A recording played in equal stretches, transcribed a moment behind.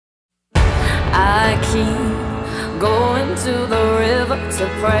I keep going to the river to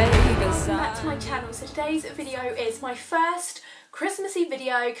pray. Welcome back to my channel. So today's video is my first Christmassy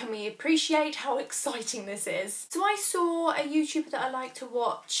video. Can we appreciate how exciting this is? So I saw a YouTuber that I like to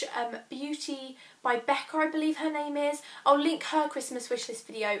watch, Beauty by Becca, I believe her name is. I'll link her Christmas wishlist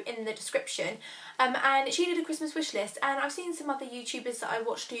video in the description. And she did a Christmas wishlist, and I've seen some other YouTubers that I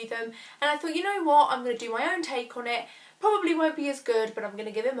watch do them, and I thought, you know what, I'm going to do my own take on it. Probably won't be as good, but I'm going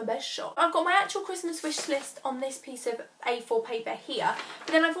to give it my best shot. I've got my actual Christmas wish list on this piece of A4 paper here,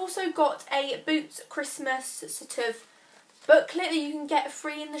 but then I've also got a Boots Christmas sort of booklet that you can get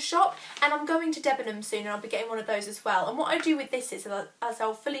free in the shop, and I'm going to Debenhams soon and I'll be getting one of those as well. And what I do with this is, as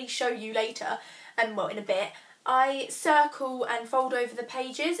I'll fully show you later, well in a bit, I circle and fold over the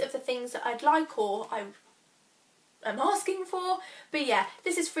pages of the things that I'd like or I'm asking for. But yeah,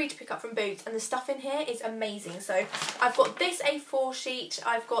 this is free to pick up from Boots, and the stuff in here is amazing. So I've got this A4 sheet,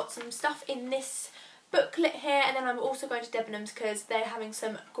 I've got some stuff in this booklet here, and then I'm also going to Debenhams because they're having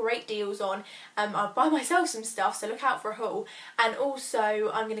some great deals on. I'll buy myself some stuff, so look out for a haul, and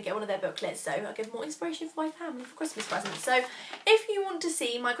also I'm going to get one of their booklets, so I'll give more inspiration for my family for Christmas presents. So if you want to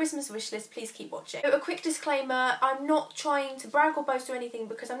see my Christmas wish list, please keep watching. So a quick disclaimer, I'm not trying to brag or boast or anything,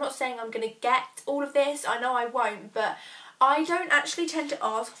 because I'm not saying I'm going to get all of this. I know I won't, but I don't actually tend to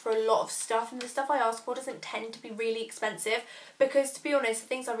ask for a lot of stuff, and the stuff I ask for doesn't tend to be really expensive, because to be honest, the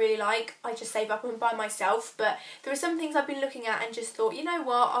things I really like I just save up and buy myself. But there are some things I've been looking at and just thought, you know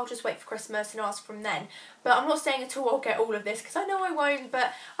what, I'll just wait for Christmas and ask from then. But I'm not saying at all I'll get all of this, because I know I won't,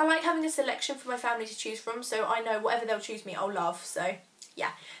 but I like having a selection for my family to choose from, so I know whatever they'll choose me I'll love. So yeah,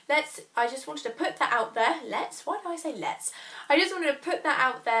 I just wanted to put that out there. Why do I say let's? I just wanted to put that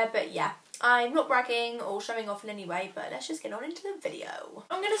out there, but yeah, I'm not bragging or showing off in any way, but let's just get on into the video.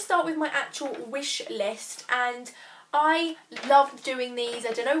 I'm going to start with my actual wish list, and I love doing these.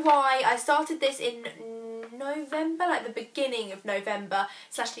 I don't know why. I started this in November, like the beginning of November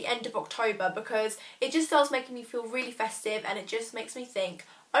 / the end of October, because it just starts making me feel really festive, and it just makes me think,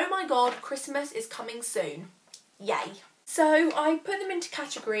 oh my god, Christmas is coming soon. Yay. So I put them into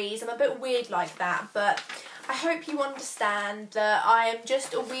categories. I'm a bit weird like that, but I hope you understand that I am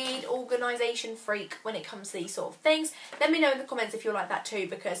just a weird organisation freak when it comes to these sort of things. Let me know in the comments if you're like that too,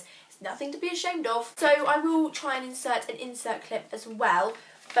 because it's nothing to be ashamed of. So I will try and insert an insert clip as well,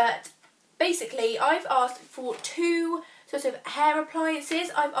 but basically I've asked for two sort of hair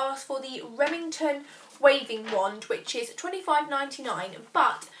appliances. I've asked for the Remington waving wand, which is £25.99,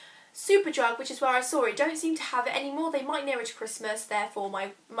 but Superdrug, which is where I saw it, don't seem to have it anymore. They might nearer to Christmas, therefore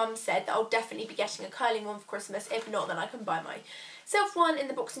my mum said that I'll definitely be getting a curling one for Christmas. If not, then I can buy myself one in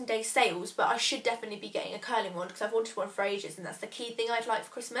the Boxing Day sales, but I should definitely be getting a curling one because I've wanted one for ages, and that's the key thing I'd like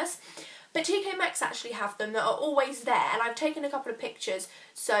for Christmas. But TK Maxx actually have them that are always there, and I've taken a couple of pictures,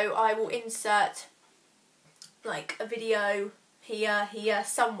 so I will insert like a video here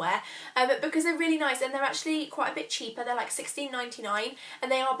somewhere, because they're really nice, and they're actually quite a bit cheaper. They're like £16.99, and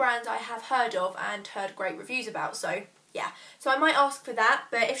they are brands I have heard of and heard great reviews about, so yeah. So I might ask for that,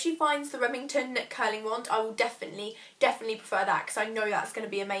 but if she finds the Remington curling wand, I will definitely prefer that, because I know that's going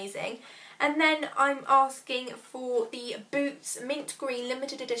to be amazing. And then I'm asking for the Boots Mint Green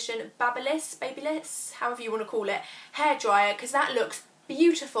Limited Edition Babyliss, however you want to call it, hairdryer, because that looks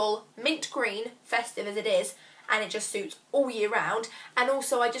beautiful, mint green, festive as it is, and it just suits all year round. And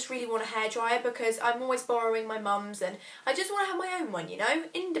also I just really want a hairdryer because I'm always borrowing my mum's, and I just want to have my own one, you know?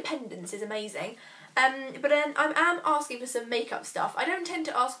 Independence is amazing. But then I am asking for some makeup stuff. I don't tend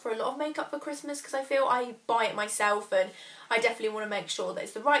to ask for a lot of makeup for Christmas because I feel I buy it myself, and I definitely want to make sure that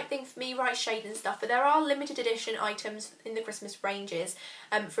it's the right thing for me, right shade and stuff. But there are limited edition items in the Christmas ranges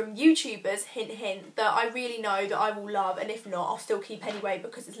from YouTubers, hint hint, that I really know that I will love, and if not, I'll still keep anyway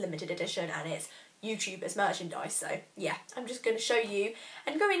because it's limited edition and it's YouTubers merchandise. So yeah, I'm just going to show you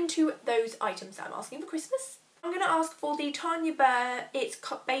and go into those items that I'm asking for Christmas. I'm going to ask for the Tanya Burr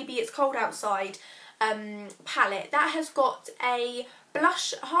Baby It's Cold Outside palette. That has got a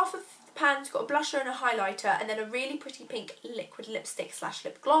blush, half of the pan's got a blusher and a highlighter, and then a really pretty pink liquid lipstick /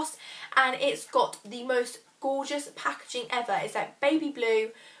 lip gloss, and it's got the most gorgeous packaging ever. It's like baby blue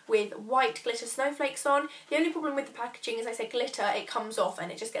with white glitter snowflakes on. The only problem with the packaging is, I say glitter, it comes off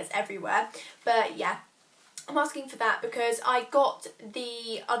and it just gets everywhere. But yeah, I'm asking for that because I got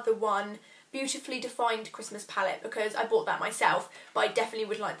the other one, Beautifully Defined Christmas palette, because I bought that myself, but I definitely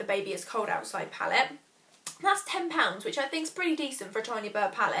would like the Baby It's Cold Outside palette. That's £10, which I think is pretty decent for a Tanya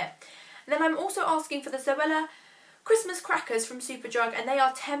Burr palette. And then I'm also asking for the Zoella Christmas crackers from Superdrug, and they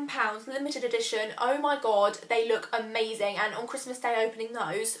are £10, limited edition. Oh my god, they look amazing, and on Christmas Day opening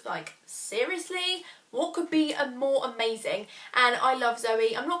those, like, seriously? what could be more amazing? And I love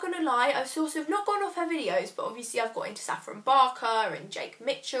Zoe. I'm not going to lie, I've sort of not gone off her videos, but obviously I've got into Saffron Barker and Jake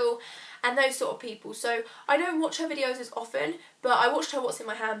Mitchell and those sort of people. So I don't watch her videos as often, but I watched her What's in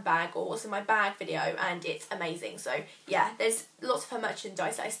My Handbag or What's in My Bag video, and it's amazing. So yeah, there's lots of her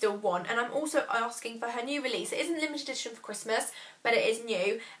merchandise that I still want. And I'm also asking for her new release. It isn't limited edition for Christmas, but it is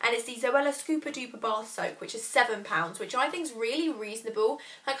new. And it's the Zoella Scooper Duper Bar Soap, which is £7, which I think is really reasonable.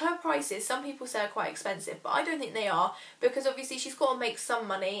 Like, her prices, some people say are quite expensive, but I don't think they are, because obviously she's got to make some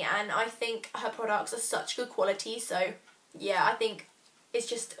money, and I think her products are such good quality. So yeah, I think it's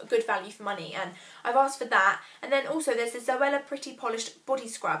just a good value for money, and I've asked for that. And then also there's the Zoella Pretty Polished Body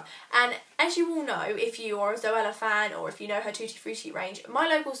Scrub, and as you all know, if you are a Zoella fan or if you know her Tutti Frutti range, my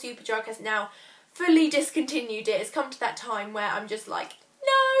local Superdrug has now fully discontinued it. It's come to that time where I'm just like,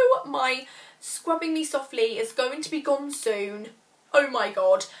 no, my Scrubbing Me Softly is going to be gone soon. Oh my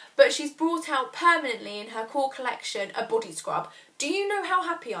god. But she's brought out permanently in her core collection a body scrub. Do you know how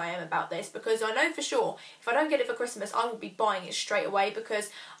happy I am about this? Because I know for sure if I don't get it for Christmas, I will be buying it straight away, because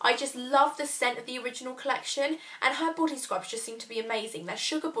I just love the scent of the original collection, and her body scrubs just seem to be amazing. They're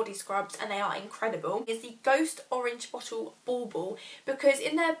sugar body scrubs and they are incredible. Is the Ghost Orange Bottle Bauble, because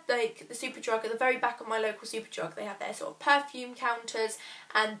in their, like, the Superdrug, at the very back of my local Superdrug, they have their sort of perfume counters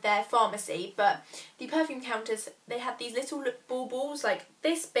and their pharmacy, but the perfume counters, they had these little baubles like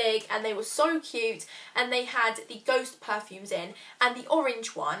this big, and they were so cute, and they had the Ghost perfumes in, and the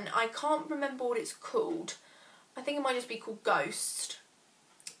orange one, I can't remember what it's called. I think it might just be called Ghost.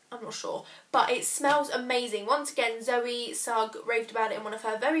 I'm not sure. But it smells amazing. Once again, Zoe Sugg raved about it in one of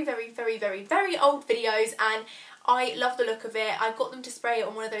her very, very, very, very, very old videos, and I love the look of it. I got them to spray it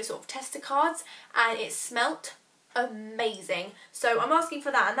on one of those sort of tester cards, and it smelt amazing. So I'm asking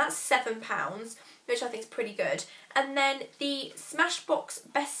for that, and that's £7, which I think is pretty good. And then the Smashbox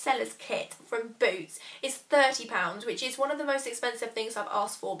Bestsellers Kit from Boots is £30, which is one of the most expensive things I've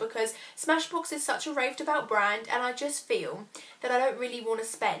asked for, because Smashbox is such a raved about brand, and I just feel that I don't really want to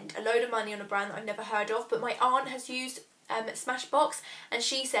spend a load of money on a brand that I've never heard of. But my aunt has used Smashbox, and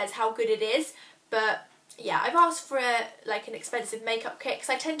she says how good it is. But yeah, I've asked for like an expensive makeup kit, because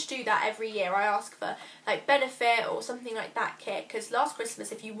I tend to do that every year. I ask for like Benefit or something like that kit, because last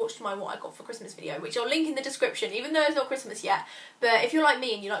Christmas, if you watched my What I Got for Christmas video, which I'll link in the description, even though it's not Christmas yet, but if you're like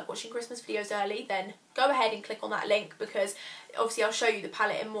me and you like watching Christmas videos early, then go ahead and click on that link, because obviously I'll show you the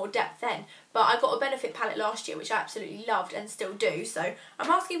palette in more depth then. But I got a Benefit palette last year, which I absolutely loved and still do, so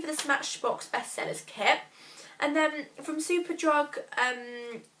I'm asking for the Smashbox Bestsellers Kit. And then from Superdrug,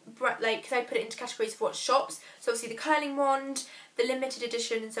 like, because I put it into categories of what shops, so obviously the curling wand, the limited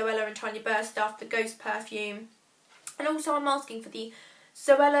edition Zoella and Tanya Burr stuff, the Ghost perfume, and also I'm asking for the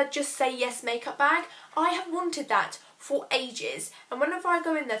Zoella Just Say Yes makeup bag. I have wanted that for ages, and whenever I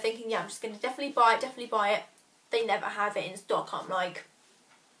go in there thinking, yeah, I'm just going to definitely buy it, they never have it in stock. I'm like,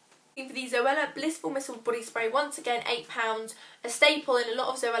 for the Zoella Blissful Missile Body Spray, once again £8, a staple in a lot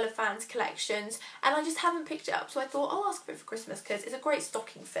of Zoella fans' collections, and I just haven't picked it up, so I thought I'll ask for it for Christmas because it's a great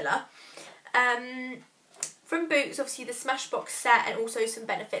stocking filler. From Boots, obviously the Smashbox set, and also some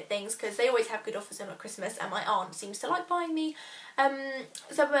Benefit things, because they always have good offers on at Christmas, and my aunt seems to like buying me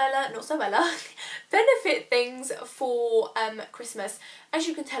Benefit things for Christmas. As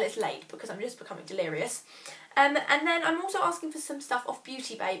you can tell, it's late because I'm just becoming delirious. And then I'm also asking for some stuff off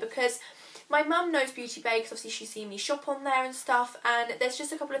Beauty Bay, because my mum knows Beauty Bay, because obviously she's seen me shop on there and stuff, and there's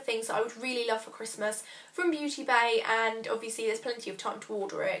just a couple of things that I would really love for Christmas from Beauty Bay, and obviously there's plenty of time to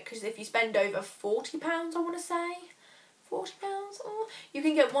order it, because if you spend over £40, I want to say, £40, oh, you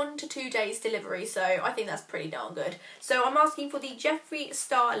can get 1 to 2 days delivery, so I think that's pretty darn good. So I'm asking for the Jeffree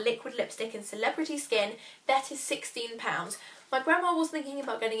Star Liquid Lipstick in Celebrity Skin, that is £16. My grandma was thinking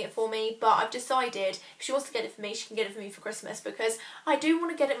about getting it for me, but I've decided if she wants to get it for me, she can get it for me for Christmas, because I do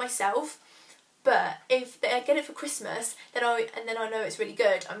want to get it myself, but if I get it for Christmas, then I know it's really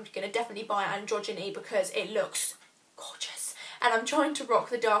good, I'm going to definitely buy Androgyny, because it looks gorgeous. And I'm trying to rock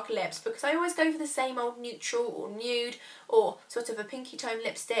the dark lips, because I always go for the same old neutral or nude or sort of a pinky tone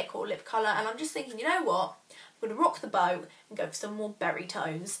lipstick or lip colour, and I'm just thinking, you know what, I'm going to rock the boat and go for some more berry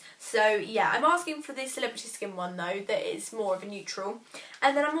tones. So yeah, I'm asking for the Celebrity Skin one though, that is more of a neutral.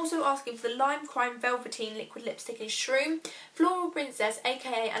 And then I'm also asking for the Lime Crime Velveteen Liquid Lipstick in Shroom. Floral Princess,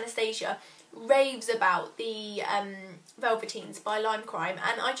 aka Anastasia, raves about the Velveteens by Lime Crime,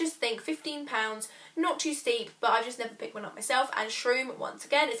 and I just think £15, not too steep, but I've just never picked one up myself. And Shroom, once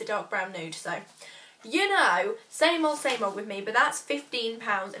again, is a dark brown nude, so you know, same old with me, but that's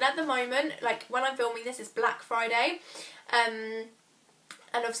 £15. And at the moment, like when I'm filming this, is Black Friday, and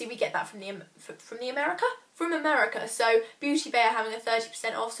obviously we get that from from America. So Beauty Bay are having a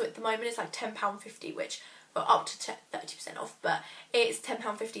 30% off, so at the moment it's like £10.50, which, well, up to 30% off, but it's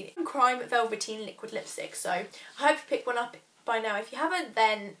 £10.50. Crime Velveteen Liquid Lipstick, so I hope you pick one up by now. If you haven't,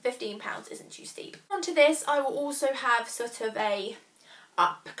 then £15 isn't too steep. Onto this, I will also have sort of a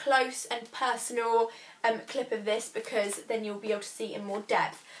up close and personal clip of this, because then you'll be able to see in more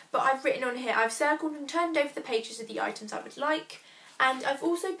depth. But I've written on here, I've circled and turned over the pages of the items I would like, and I've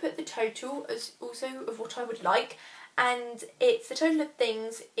also put the total as also of what I would like, and it's the total of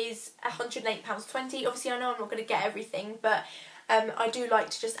things is £108.20. Obviously I know I'm not going to get everything, but I do like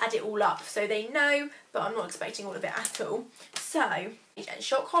to just add it all up so they know, but I'm not expecting all of it at all. So,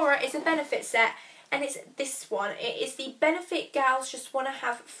 Shock Horror is a benefit set, and it's this one. It is the Benefit Gals Just Wanna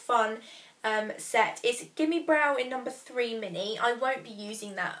Have Fun set. It's Gimme Brow in number 3 mini. I won't be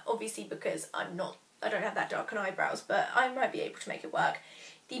using that obviously because I don't have that dark eyebrows, but I might be able to make it work.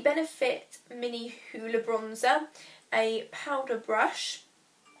 The Benefit Mini Hoola Bronzer, a powder brush,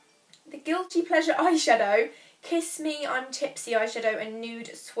 the Guilty Pleasure eyeshadow, Kiss Me I'm Tipsy eyeshadow, and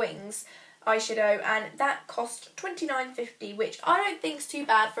Nude Swings eyeshadow, and that cost $29.50, which I don't think is too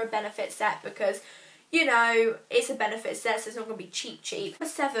bad for a benefit set because, you know, it's a benefit set, so it's not going to be cheap.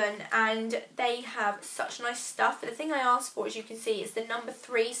 Number 7, and they have such nice stuff. But the thing I asked for, as you can see, is the number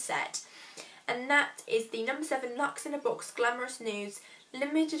 3 set, and that is the number 7 Luxe in a Box Glamorous Nudes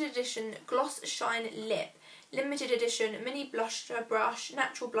Limited Edition Gloss Shine Lip, Limited Edition Mini Blusher Brush,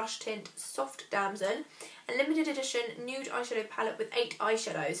 Natural Blush Tint, Soft Damson, and Limited Edition Nude Eyeshadow Palette with 8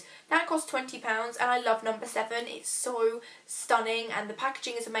 eyeshadows. That costs £20, and I love number 7. It's so stunning, and the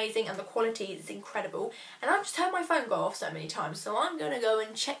packaging is amazing, and the quality is incredible. And I've just heard my phone go off so many times, so I'm going to go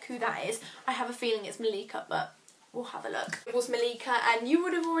and check who that is. I have a feeling it's Malika, but we'll have a look. It was Malika, and you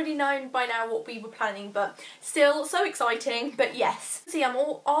would have already known by now what we were planning, but still so exciting. But yes. See, I'm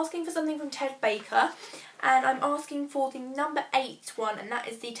all asking for something from Ted Baker, and I'm asking for the number 8 one, and that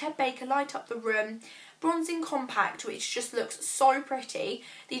is the Ted Baker Light Up the Room Bronzing Compact, which just looks so pretty.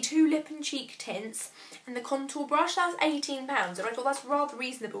 The 2 lip and cheek tints, and the contour brush, that's £18, and I thought that's rather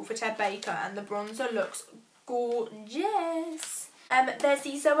reasonable for Ted Baker, and the bronzer looks gorgeous. There's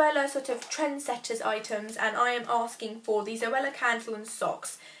the Zoella sort of trendsetters items, and I am asking for the Zoella candle and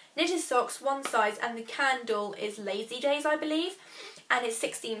socks. Knitted socks, one size, and the candle is Lazy Days, I believe, and it's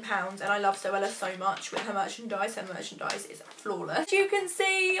 £16, and I love Zoella so much with her merchandise. Her merchandise is flawless. As you can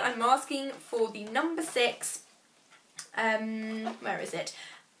see, I'm asking for the number 6, where is it?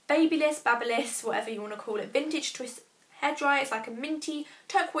 Babyless, whatever you want to call it, Vintage Twist hairdryer. It's like a minty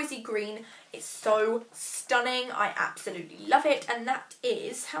turquoisey green. It's so stunning. I absolutely love it, and that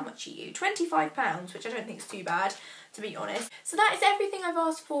is, how much are you? £25, which I don't think is too bad, to be honest. So that is everything I've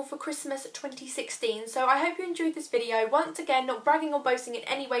asked for Christmas 2016. So I hope you enjoyed this video. Once again, not bragging or boasting in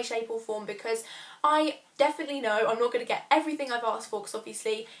any way, shape or form, because I definitely know I'm not going to get everything I've asked for, because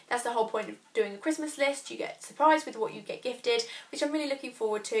obviously that's the whole point of doing a Christmas list. You get surprised with what you get gifted, which I'm really looking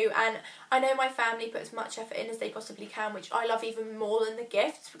forward to, and I know my family put as much effort in as they possibly can, which I love even more than the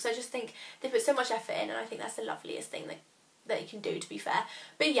gifts, because I just think they put so much effort in, and I think that's the loveliest thing that you can do, to be fair.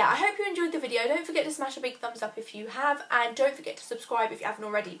 But yeah, I hope you enjoyed the video. Don't forget to smash a big thumbs up if you have, and don't forget to subscribe if you haven't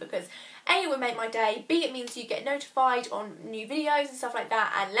already, because A, it would make my day, B, it means you get notified on new videos and stuff like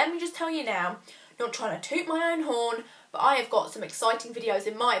that. And let me just tell you now, not trying to toot my own horn, but I have got some exciting videos,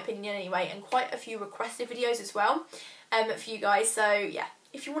 in my opinion anyway, and quite a few requested videos as well for you guys. So yeah,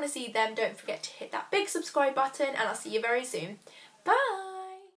 if you want to see them, don't forget to hit that big subscribe button, and I'll see you very soon. Bye!